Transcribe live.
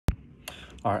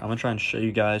All right, I'm gonna try and show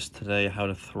you guys today how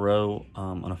to throw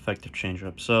an effective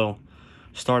changeup. So,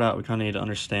 start out, we kind of need to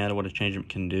understand what a changeup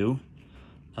can do.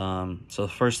 So the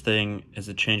first thing is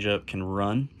a changeup can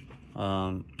run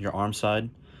your arm side.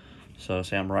 So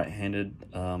say I'm right-handed,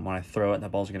 when I throw it,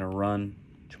 that ball's gonna run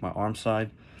to my arm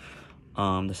side.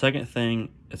 The second thing,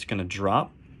 it's gonna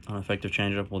drop. An effective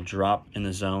changeup will drop in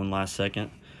the zone last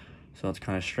second. So it's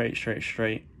kind of straight, straight,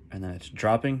 straight, and then it's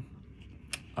dropping.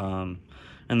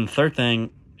 And the third thing,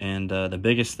 and the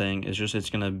biggest thing, is just it's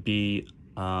going to be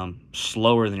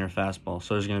slower than your fastball.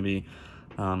 So there's going to be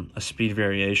a speed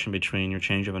variation between your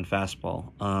changeup and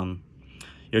fastball.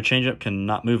 Your changeup can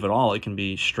not move at all. It can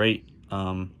be straight.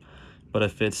 But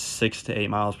if it's 6 to 8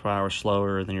 miles per hour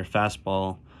slower than your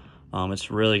fastball,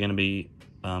 it's really going to be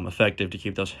effective to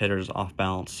keep those hitters off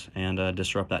balance and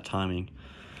disrupt that timing.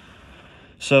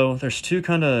 So there's two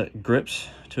kind of grips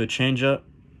to a changeup.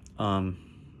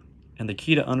 And the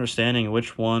key to understanding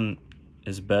which one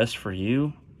is best for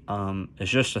you is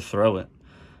just to throw it.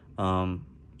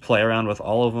 Play around with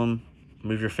all of them.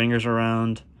 Move your fingers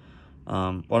around. What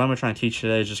I'm going to try and teach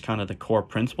today is just kind of the core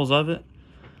principles of it.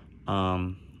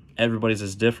 Everybody's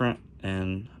is different,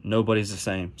 and nobody's the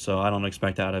same. So I don't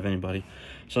expect that out of anybody.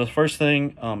 So the first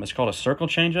thing is called a circle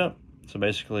changeup. So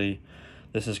basically,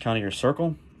 this is kind of your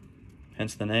circle,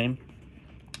 hence the name.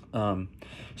 So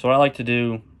what I like to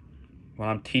do when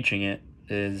I'm teaching it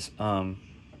is kind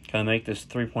of make this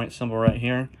 3-point symbol right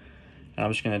here, and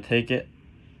I'm just going to take it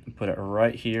and put it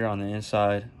right here on the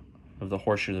inside of the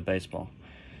horseshoe of the baseball,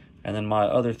 and then my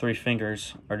other 3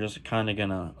 fingers are just kind of going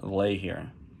to lay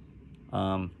here.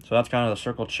 So that's kind of the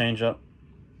circle changeup.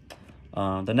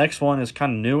 The next one is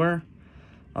kind of newer.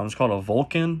 It's called a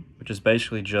Vulcan, which is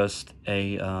basically just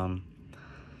a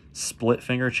split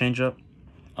finger changeup.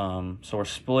 So we're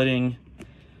splitting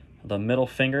the middle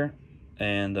finger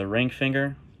and the ring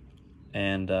finger,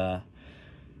 and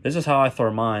this is how I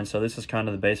throw mine. So this is kind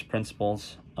of the base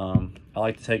principles. I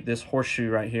like to take this horseshoe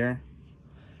right here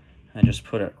and just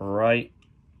put it right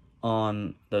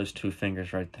on those 2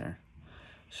 fingers right there.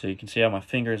 So you can see how my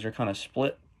fingers are kind of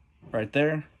split right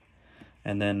there.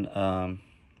 And then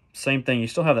same thing, you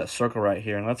still have that circle right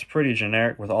here, and that's pretty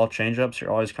generic with all changeups.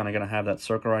 You're always kind of going to have that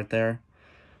circle right there.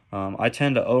 I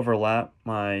tend to overlap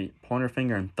my pointer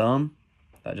finger and thumb.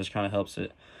 That just kind of helps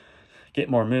it get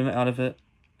more movement out of it.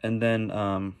 And then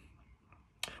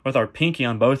with our pinky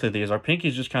on both of these, our pinky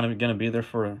is just kind of going to be there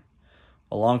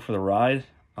along for the ride.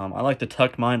 I like to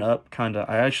tuck mine up kind of.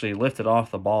 I actually lift it off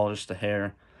the ball just a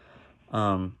hair.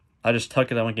 I just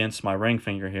tuck it up against my ring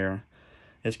finger here.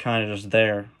 It's kind of just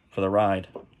there for the ride.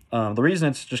 The reason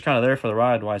it's just kind of there for the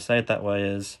ride, why I say it that way,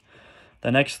 is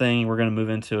the next thing we're going to move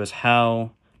into is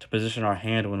how to position our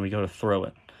hand when we go to throw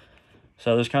it.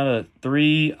 So there's kind of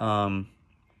 3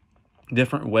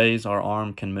 different ways our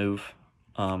arm can move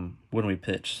when we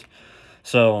pitch.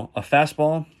 So a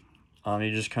fastball,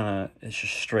 you just kind of, it's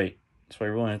just straight. So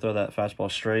you're willing to throw that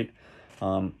fastball straight.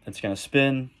 It's going to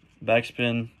spin,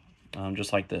 backspin,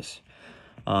 just like this.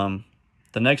 The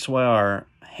next way our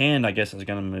hand, I guess, is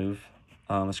going to move,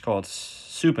 it's called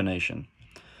supination.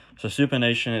 So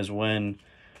supination is when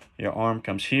your arm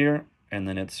comes here, and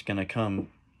then it's going to come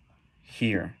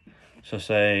here. So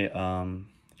say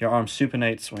your arm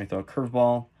supinates when you throw a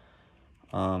curveball.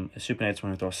 It supinates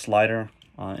when you throw a slider.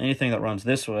 Anything that runs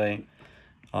this way,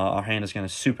 our hand is going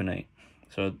to supinate.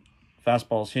 So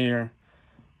fastball's here,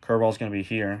 curveball's going to be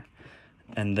here.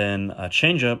 And then a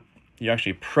changeup, you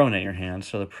actually pronate your hand.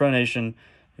 So the pronation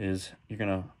is you're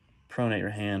going to pronate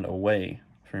your hand away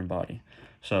from your body.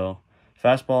 So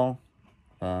fastball,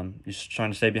 you're just trying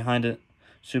to stay behind it.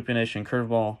 Supination,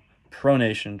 curveball.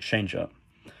 Pronation, changeup.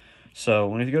 So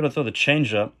when you go to throw the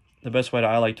changeup, the best way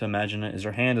I like to imagine it is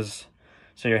your hand is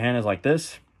like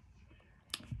this,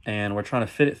 and we're trying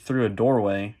to fit it through a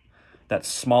doorway that's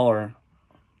smaller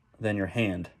than your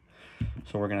hand.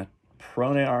 So we're going to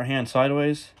pronate our hand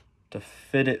sideways to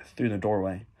fit it through the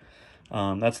doorway.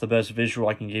 That's the best visual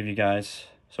I can give you guys.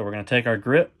 So we're going to take our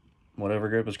grip, whatever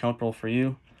grip is comfortable for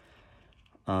you,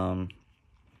 and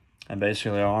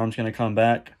basically our arm's going to come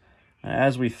back. And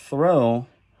as we throw,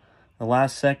 the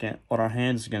last second, what our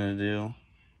hand's going to do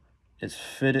is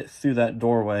fit it through that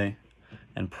doorway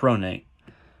and pronate.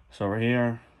 So we're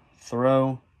here,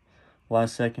 throw,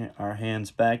 last second, our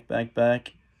hand's back,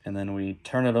 and then we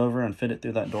turn it over and fit it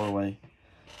through that doorway.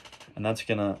 And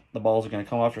the balls are gonna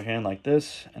come off your hand like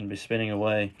this and be spinning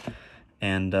away.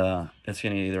 And it's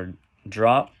gonna either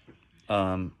drop,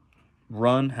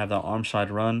 run, have that arm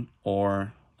side run,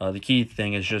 or the key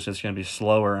thing is just it's gonna be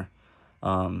slower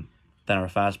than our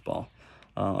fastball.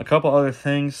 A couple other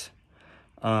things.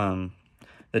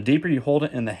 The deeper you hold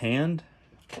it in the hand,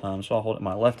 So I'll hold it in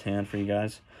my left hand for you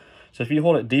guys. So if you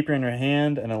hold it deeper in your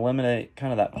hand and eliminate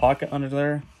kind of that pocket under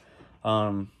there,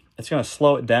 it's going to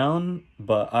slow it down,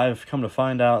 but I've come to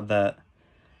find out that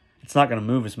it's not going to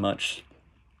move as much.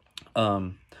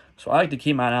 So I like to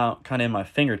keep mine out kind of in my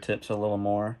fingertips a little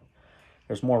more.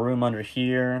 There's more room under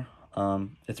here.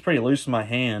 It's pretty loose in my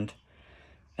hand.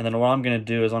 And then what I'm going to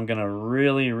do is I'm going to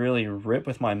really, really rip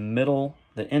with my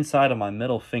the inside of my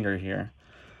middle finger here.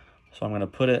 So I'm going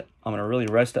to really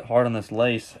rest it hard on this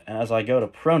lace. And as I go to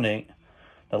pronate,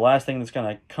 the last thing that's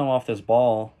going to come off this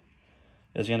ball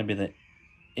is going to be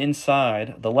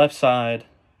the left side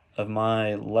of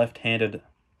my left-handed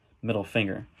middle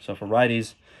finger. So for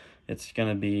righties, it's going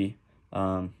to be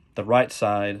the right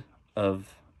side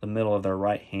of the middle of their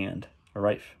right hand,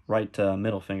 or right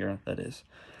middle finger, that is.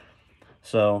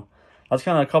 So that's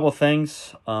kind of a couple of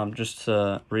things. Just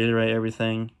to reiterate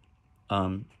everything,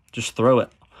 just throw it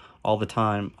all the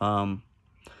time.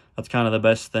 That's kind of the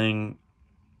best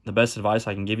advice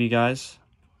I can give you guys.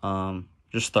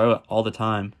 Just throw it all the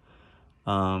time.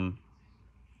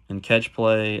 In catch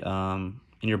play,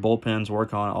 in your bullpens,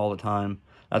 work on it all the time.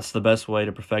 That's the best way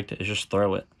to perfect it, is just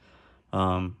throw it.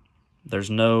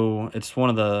 It's one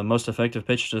of the most effective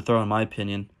pitches to throw, in my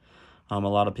opinion. A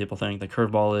lot of people think the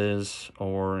curveball is,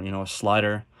 or a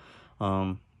slider.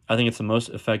 I think it's the most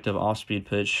effective off-speed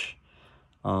pitch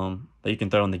that you can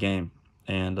throw in the game.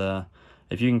 And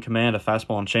if you can command a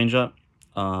fastball and changeup,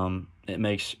 it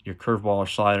makes your curveball or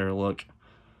slider look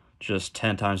just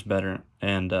 10 times better.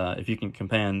 And if you can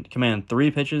command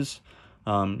 3 pitches,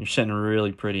 you're sitting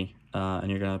really pretty, and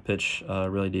you're going to pitch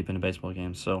really deep into baseball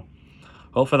games. So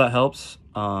hopefully that helps.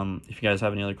 If you guys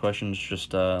have any other questions,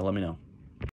 just let me know.